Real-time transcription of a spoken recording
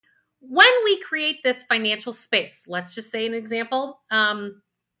When we create this financial space, let's just say an example,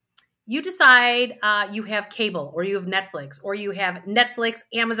 you decide you have cable or you have Netflix or you have Netflix,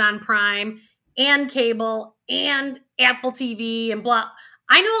 Amazon Prime, and cable and Apple TV and blah.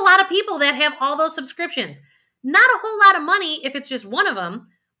 I know a lot of people that have all those subscriptions. Not a whole lot of money if it's just one of them,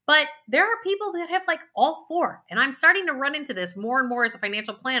 but there are people that have like all four. And I'm starting to run into this more and more as a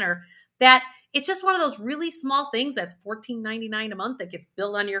financial planner that it's just one of those really small things that's $14.99 a month that gets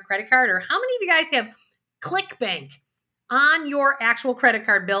billed on your credit card. Or how many of you guys have ClickBank on your actual credit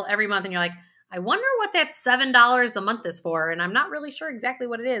card bill every month? And you're like, I wonder what that $7 a month is for. And I'm not really sure exactly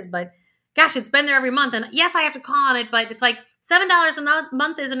what it is, but gosh, it's been there every month. And yes, I have to call on it, but it's like $7 a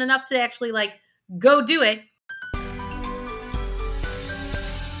month isn't enough to actually like go do it.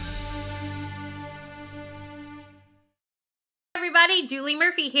 Everybody, Julie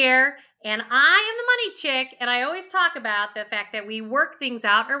Murphy here, and I am the money chick, and I always talk about the fact that we work things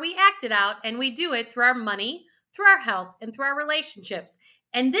out or we act it out, and we do it through our money, through our health, and through our relationships.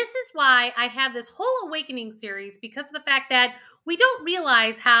 And this is why I have this whole awakening series, because of the fact that we don't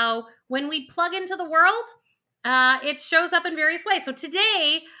realize how when we plug into the world, it shows up in various ways. So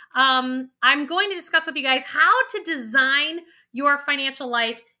today, I'm going to discuss with you guys how to design your financial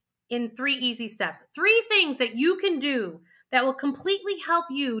life in 3 easy steps. 3 things that you can do that will completely help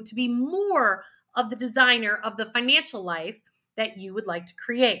you to be more of the designer of the financial life that you would like to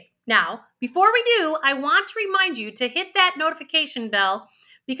create. Now, before we do, I want to remind you to hit that notification bell,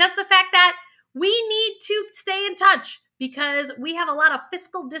 because the fact that we need to stay in touch, because we have a lot of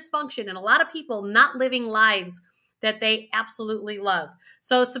fiscal dysfunction and a lot of people not living lives that they absolutely love.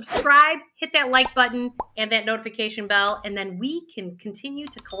 So subscribe, hit that like button and that notification bell, and then we can continue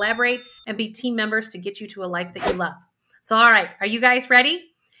to collaborate and be team members to get you to a life that you love. So, all right, are you guys ready?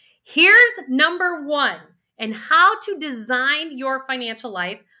 Here's number 1, and how to design your financial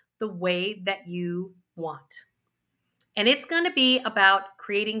life the way that you want. And it's going to be about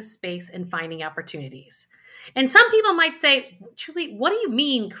creating space and finding opportunities. And some people might say, Julie, what do you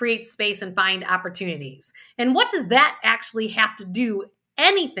mean create space and find opportunities? And what does that actually have to do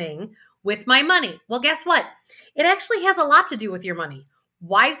anything with my money? Well, guess what? It actually has a lot to do with your money.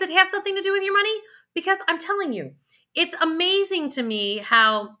 Why does it have something to do with your money? Because I'm telling you, it's amazing to me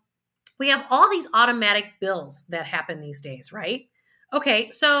how we have all these automatic bills that happen these days, right?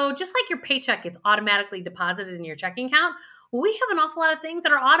 Okay, so just like your paycheck gets automatically deposited in your checking account, we have an awful lot of things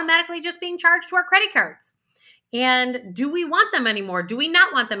that are automatically just being charged to our credit cards. And do we want them anymore? Do we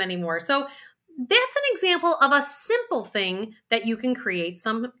not want them anymore? So that's an example of a simple thing that you can create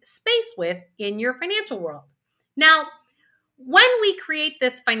some space with in your financial world. Now, when we create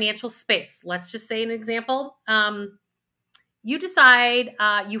this financial space, let's just say an example, you decide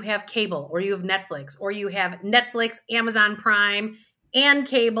you have cable or you have Netflix or you have Netflix, Amazon Prime, and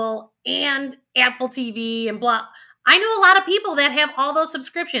cable and Apple TV and blah. I know a lot of people that have all those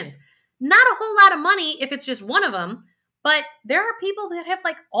subscriptions. Not a whole lot of money if it's just one of them, but there are people that have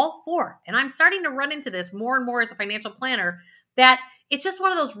like all 4. And I'm starting to run into this more and more as a financial planner, that it's just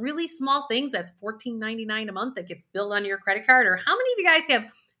one of those really small things that's $14.99 a month that gets billed on your credit card. Or how many of you guys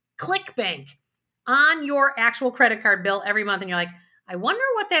have ClickBank on your actual credit card bill every month? And you're like, I wonder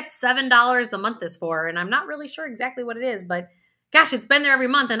what that $7 a month is for. And I'm not really sure exactly what it is, but gosh, it's been there every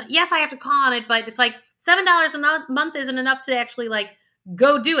month. And yes, I have to call on it, but it's like $7 a month isn't enough to actually like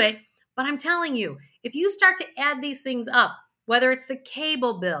go do it. But I'm telling you, if you start to add these things up, whether it's the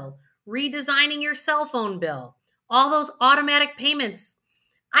cable bill, redesigning your cell phone bill, all those automatic payments,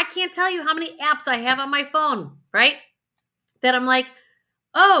 I can't tell you how many apps I have on my phone, right? That I'm like,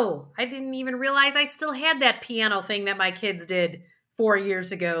 oh, I didn't even realize I still had that piano thing that my kids did 4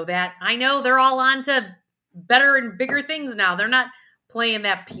 years ago, that I know they're all on to better and bigger things now. They're not playing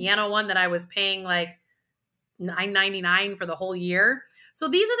that piano one that I was paying like $9.99 for the whole year. So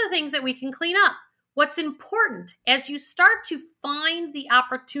these are the things that we can clean up. What's important as you start to find the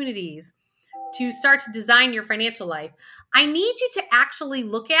opportunities to start to design your financial life, I need you to actually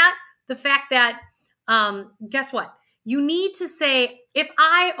look at the fact that, guess what? You need to say, if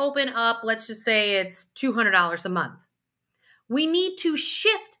I open up, let's just say it's $200 a month, we need to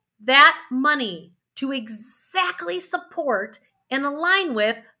shift that money to exactly support and align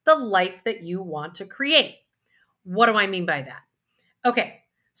with the life that you want to create. What do I mean by that? Okay,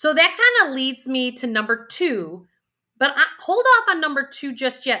 so that kind of leads me to number 2, but hold off on number 2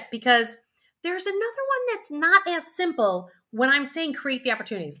 just yet, because there's another one that's not as simple when I'm saying create the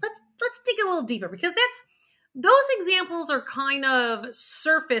opportunities. Let's dig a little deeper, because those examples are kind of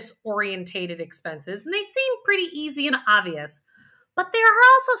surface-orientated expenses, and they seem pretty easy and obvious. But there are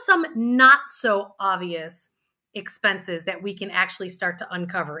also some not so obvious expenses that we can actually start to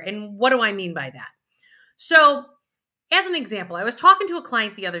uncover. And what do I mean by that? So, as an example, I was talking to a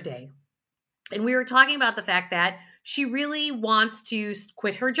client the other day, and we were talking about the fact that she really wants to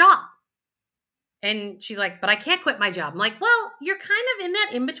quit her job. And she's like, but I can't quit my job. I'm like, well, you're kind of in that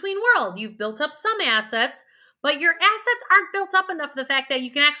in-between world. You've built up some assets, but your assets aren't built up enough for the fact that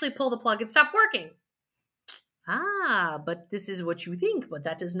you can actually pull the plug and stop working. But this is what you think, but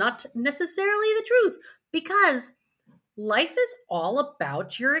that is not necessarily the truth, because life is all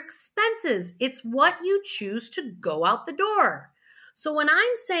about your expenses. It's what you choose to go out the door. So when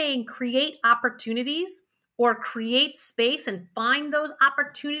I'm saying create opportunities or create space and find those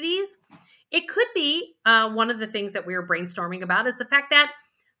opportunities, it could be one of the things that we were brainstorming about is the fact that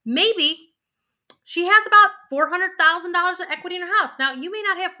maybe she has about $400,000 of equity in her house. Now, you may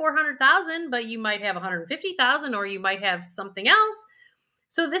not have $400,000, but you might have $150,000, or you might have something else.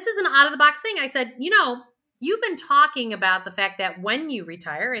 So this is an out-of-the-box thing. I said, you've been talking about the fact that when you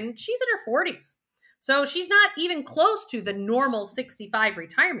retire, and she's in her 40s, so she's not even close to the normal 65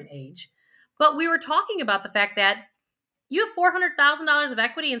 retirement age. But we were talking about the fact that you have $400,000 of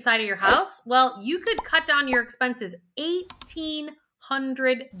equity inside of your house. Well, you could cut down your expenses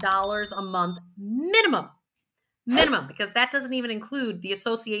 $1,800 a month minimum, because that doesn't even include the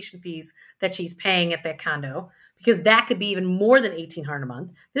association fees that she's paying at that condo, because that could be even more than $1,800 a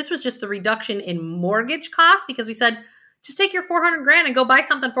month. This was just the reduction in mortgage costs, because we said, just take your $400,000 and go buy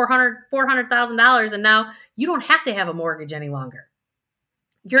something for $400,000. And now you don't have to have a mortgage any longer.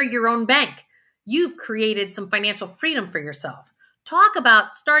 You're your own bank. You've created some financial freedom for yourself. Talk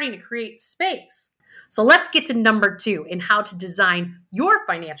about starting to create space. So let's get to number 2 in how to design your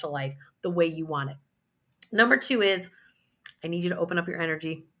financial life the way you want it. Number 2 is, I need you to open up your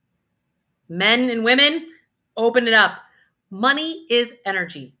energy. Men and women, open it up. Money is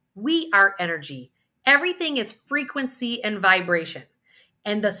energy. We are energy. Everything is frequency and vibration.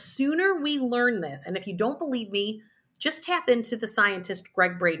 And the sooner we learn this, and if you don't believe me, just tap into the scientist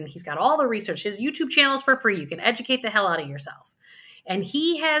Greg Braden. He's got all the research. His YouTube channel is for free. You can educate the hell out of yourself. And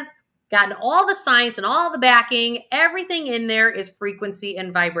he has gotten all the science and all the backing. Everything in there is frequency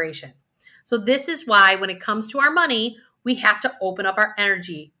and vibration. So this is why when it comes to our money, we have to open up our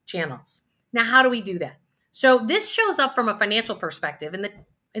energy channels. Now, how do we do that? So this shows up from a financial perspective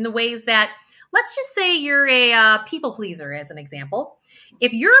in the ways that, let's just say you're a people pleaser, as an example.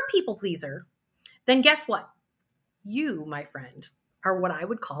 If you're a people pleaser, then guess what? You, my friend, are what I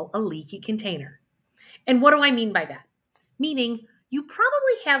would call a leaky container. And what do I mean by that? Meaning, you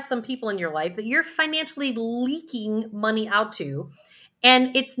probably have some people in your life that you're financially leaking money out to,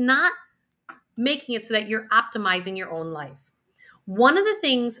 and it's not making it so that you're optimizing your own life. One of the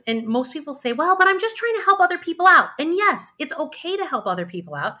things, and most people say, well, but I'm just trying to help other people out. And yes, it's okay to help other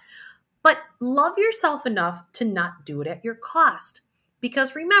people out, but love yourself enough to not do it at your cost.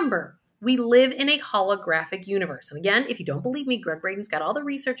 Because remember, we live in a holographic universe. And again, if you don't believe me, Greg Braden's got all the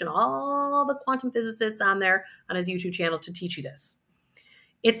research and all the quantum physicists on there on his YouTube channel to teach you this.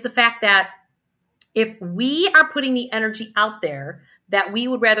 It's the fact that if we are putting the energy out there that we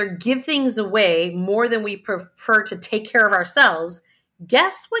would rather give things away more than we prefer to take care of ourselves,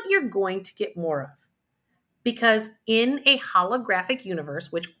 guess what you're going to get more of? Because in a holographic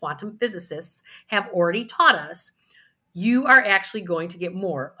universe, which quantum physicists have already taught us, you are actually going to get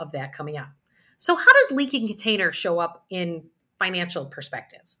more of that coming out. So how does leaking container show up in financial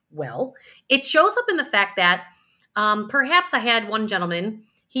perspectives? Well, it shows up in the fact that perhaps I had one gentleman,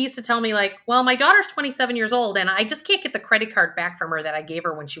 he used to tell me like, well, my daughter's 27 years old and I just can't get the credit card back from her that I gave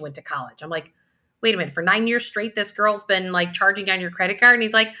her when she went to college. I'm like, wait a minute, for 9 years straight, this girl's been like charging on your credit card? And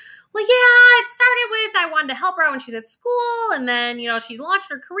he's like, well, yeah, it started with, I wanted to help her out when she's at school. And then, she's launched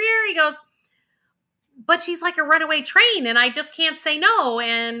her career. He goes, but she's like a runaway train and I just can't say no.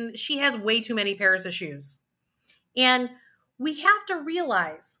 And she has way too many pairs of shoes. And we have to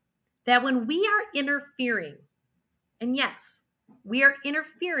realize that when we are interfering, and yes, we are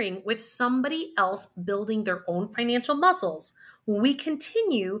interfering with somebody else building their own financial muscles, we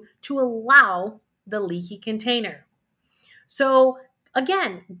continue to allow the leaky container. So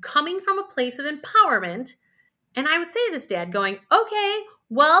again, coming from a place of empowerment, and I would say to this dad going, okay,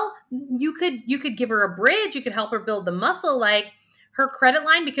 well, you could give her a bridge. You could help her build the muscle. Like her credit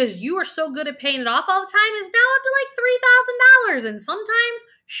line, because you are so good at paying it off all the time, is now up to like $3,000. And sometimes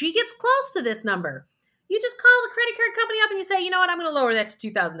she gets close to this number. You just call the credit card company up and you say, you know what, I'm going to lower that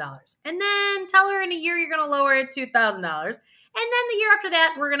to $2,000. And then tell her in a year you're going to lower it to $2,000. And then the year after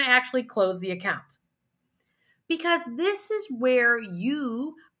that, we're going to actually close the account. Because this is where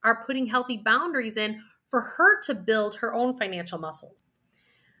you are putting healthy boundaries in for her to build her own financial muscles.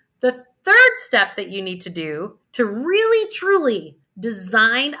 The third step that you need to do to really, truly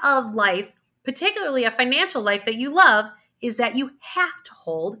design a life, particularly a financial life that you love, is that you have to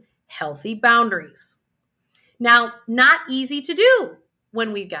hold healthy boundaries. Now, not easy to do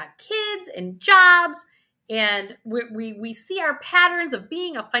when we've got kids and jobs and we see our patterns of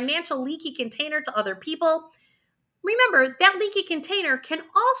being a financial leaky container to other people. Remember, that leaky container can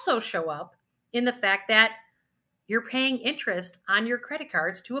also show up in the fact that you're paying interest on your credit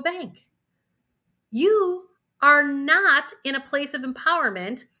cards to a bank. You are not in a place of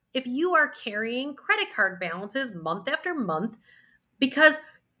empowerment if you are carrying credit card balances month after month, because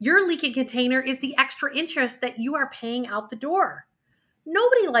your leaky container is the extra interest that you are paying out the door.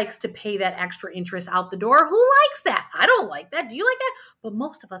 Nobody likes to pay that extra interest out the door. Who likes that? I don't like that. Do you like that? But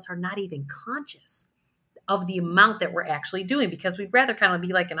most of us are not even conscious of the amount that we're actually doing, because we'd rather kind of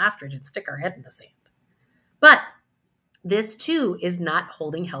be like an ostrich and stick our head in the sand. But this too is not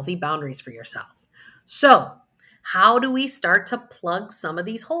holding healthy boundaries for yourself. So how do we start to plug some of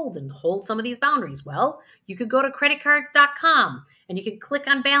these holes and hold some of these boundaries? Well, you could go to creditcards.com and you can click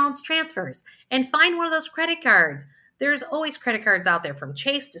on balance transfers and find one of those credit cards. There's always credit cards out there, from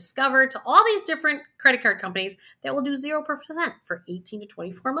Chase, Discover, to all these different credit card companies that will do 0% for 18 to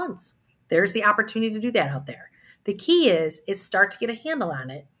 24 months. There's the opportunity to do that out there. The key is start to get a handle on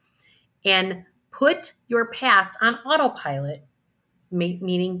it and put your past on autopilot,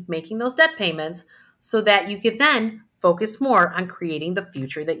 meaning making those debt payments, so that you can then focus more on creating the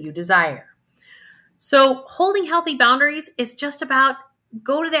future that you desire. So holding healthy boundaries is just about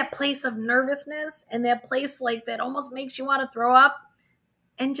go to that place of nervousness and that place like that almost makes you want to throw up,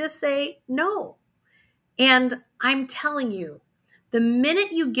 and just say no. And I'm telling you, the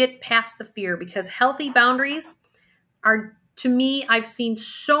minute you get past the fear, because healthy boundaries are, to me, I've seen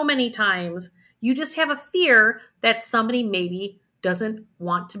so many times, you just have a fear that somebody maybe doesn't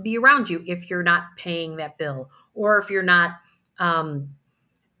want to be around you if you're not paying that bill, or if you're not,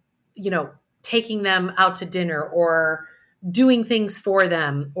 taking them out to dinner or doing things for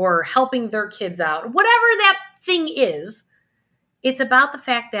them or helping their kids out, whatever that thing is. It's about the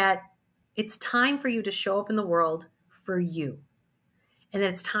fact that it's time for you to show up in the world for you. And that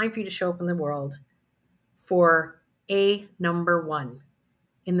it's time for you to show up in the world for a number one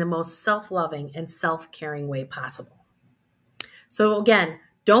in the most self-loving and self-caring way possible. So again,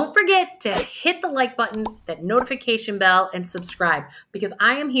 don't forget to hit the like button, that notification bell, and subscribe, because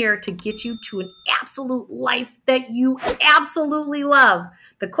I am here to get you to an absolute life that you absolutely love.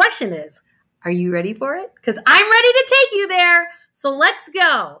 The question is, are you ready for it? Because I'm ready to take you there. So let's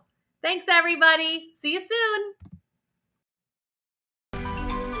go. Thanks, everybody. See you soon.